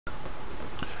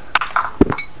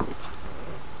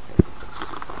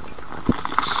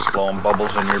blowing bubbles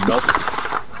in your milk.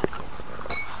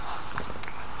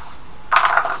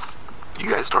 You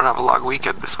guys don't have a long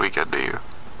weekend this weekend, do you?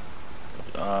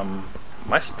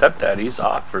 My stepdad, he's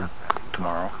off for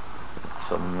tomorrow,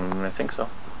 so I think so.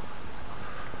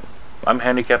 I'm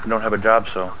handicapped and don't have a job,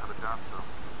 so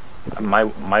my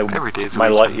every day's a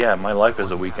my weekend. Yeah, my life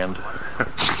is a weekend.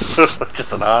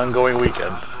 Just an ongoing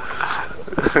weekend.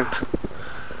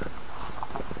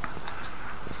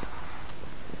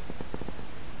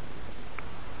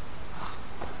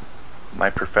 My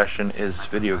profession is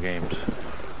video games.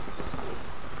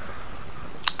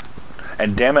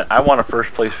 And damn it, I want a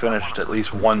first place finish at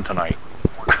least one tonight.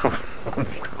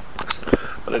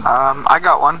 I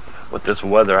got one. With this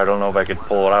weather, I don't know if I could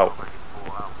pull it out.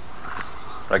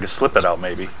 I could slip it out,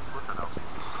 maybe.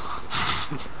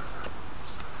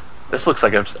 This looks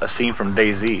like a scene from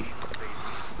DayZ.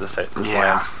 This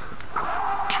yeah.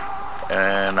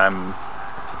 Land. And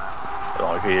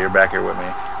okay, you're back here with me.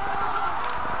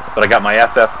 But I got my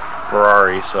FF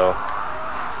Ferrari, so...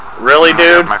 Really,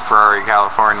 dude? I got my Ferrari,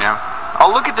 California.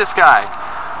 Oh, look at this guy.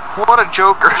 What a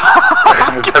joker.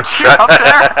 Get you up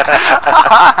there.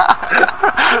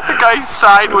 The guy's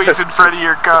sideways in front of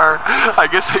your car. I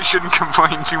guess I shouldn't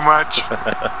complain too much.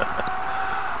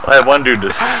 I had one dude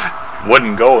that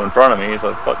wouldn't go in front of me,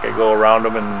 so fuck, I go around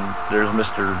him and there's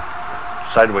Mr.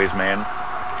 Sideways Man.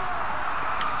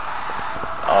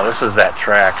 Oh, this is that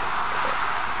track.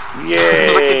 Yay!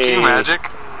 Look at you,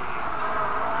 Magic.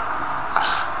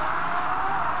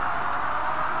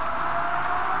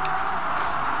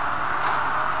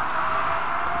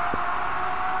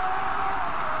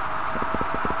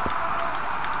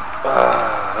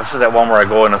 This is that one where I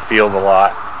go in the field a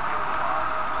lot.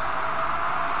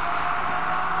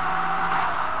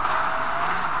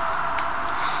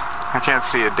 I can't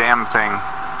see a damn thing.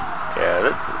 Yeah,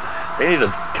 they need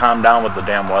to calm down with the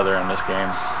damn weather in this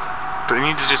game. They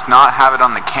need to just not have it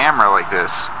on the camera like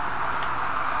this.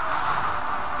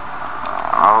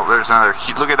 Oh, there's another.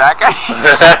 Look at that guy.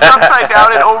 He's upside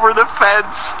down and over the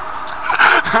fence.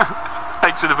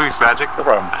 Thanks for the boost, Magic. No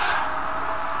problem.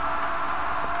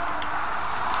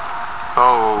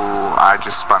 Oh, I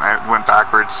just spun it. Went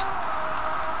backwards.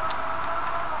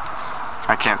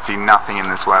 I can't see nothing in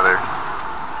this weather.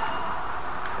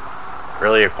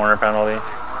 Really, a corner penalty?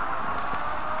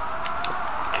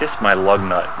 Kiss my lug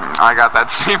nut. I got that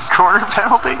same corner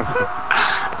penalty.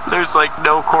 There's like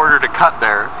no corner to cut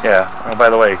there. Yeah. Oh,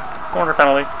 by the way, corner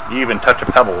penalty. You even touch a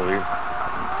pebble,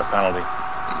 it's a penalty.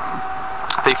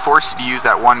 They force you to use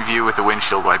that one view with the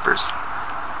windshield wipers.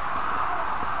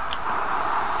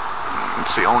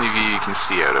 It's the only view you can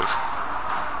see out of.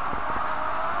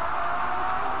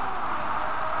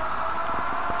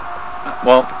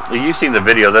 Well, you've seen the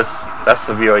video. That's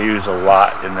the view I use a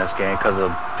lot in this game because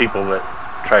of people that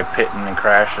try pitting and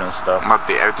crashing and stuff. What,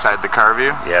 the outside the car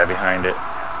view? Yeah, behind it.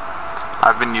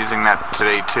 I've been using that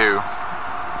today too.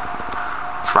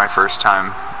 For my first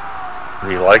time. Do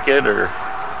you like it, or?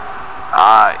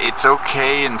 It's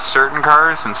okay in certain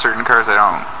cars, and certain cars I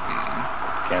don't.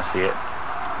 Can't see it.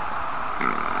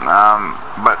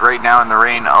 But right now in the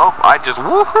rain, oh, I just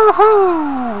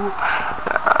woohoo!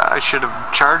 I should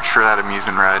have charged for that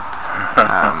amusement ride.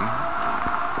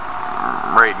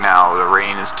 Right now, the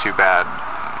rain is too bad.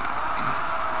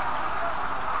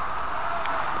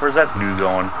 Where's that dude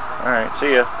going? Alright,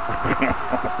 see ya.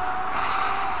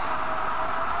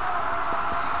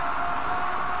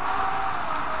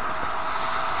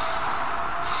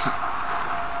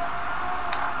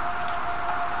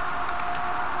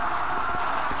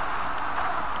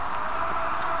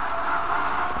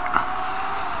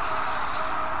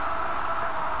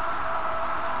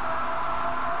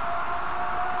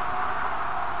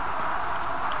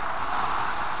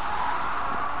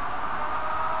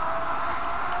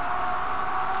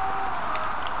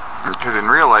 Because in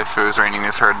real life, if it was raining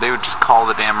this hard, they would just call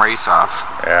the damn race off.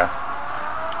 Yeah.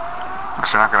 Because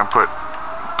they're not going to put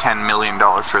 $10 million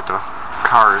worth of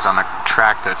cars on a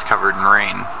track that's covered in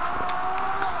rain.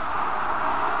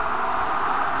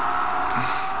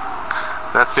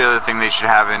 That's the other thing they should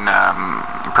have in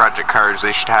Project Cars.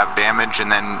 They should have damage, and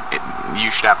then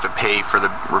you should have to pay for the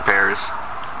repairs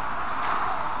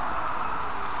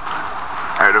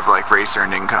out of like race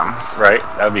earned income. Right,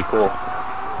 that'd be cool.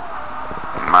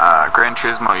 Gran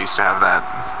Turismo used to have that.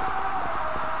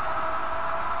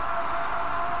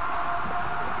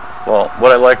 Well,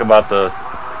 what I like about the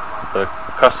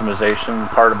customization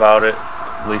part about it,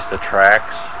 at least the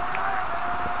tracks,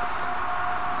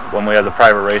 when we had the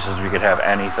private races, we could have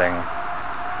anything.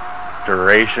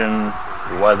 Duration,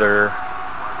 weather,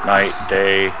 night,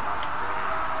 day.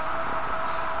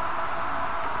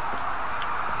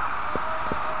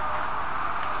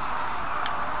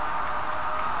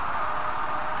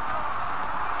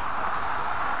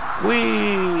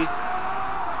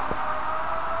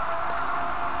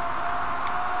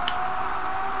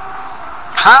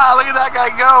 Ha! Look at that guy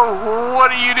go!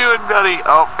 What are you doing, buddy?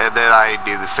 Oh, and then I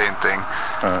do the same thing.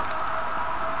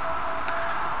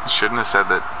 Shouldn't have said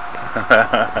that.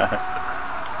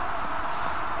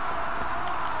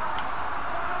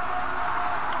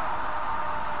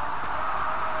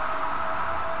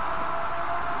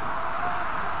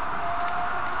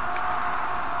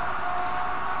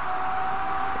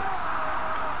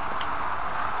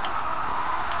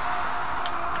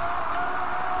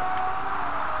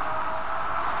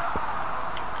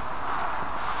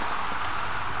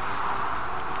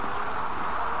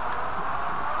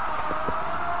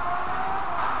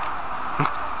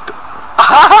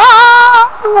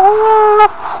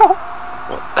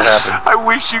 What happened? I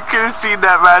wish you could have seen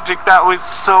that magic. That was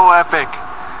so epic.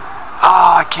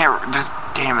 Oh, I can't. Just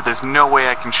damn it. There's no way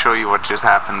I can show you what just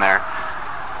happened there.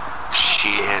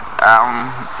 Shit.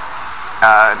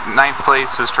 Ninth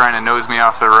place was trying to nose me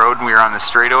off the road, and we were on the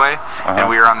straightaway, and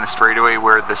we were on the straightaway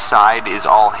where the side is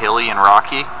all hilly and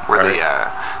rocky, where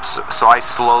so I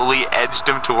slowly edged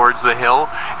him towards the hill,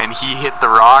 and he hit the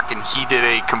rock, and he did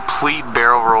a complete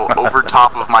barrel roll over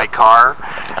top of my car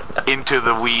into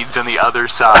the weeds on the other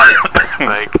side.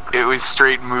 Like, it was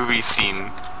straight movie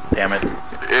scene. Damn it.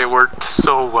 It worked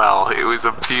so well. It was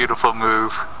a beautiful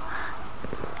move.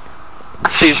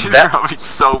 See, He's probably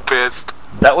so pissed.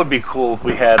 That would be cool if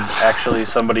we had actually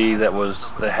somebody that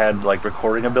had like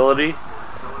recording ability,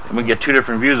 and we get two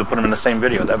different views and put them in the same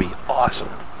video. That'd be awesome.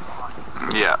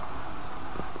 Yeah.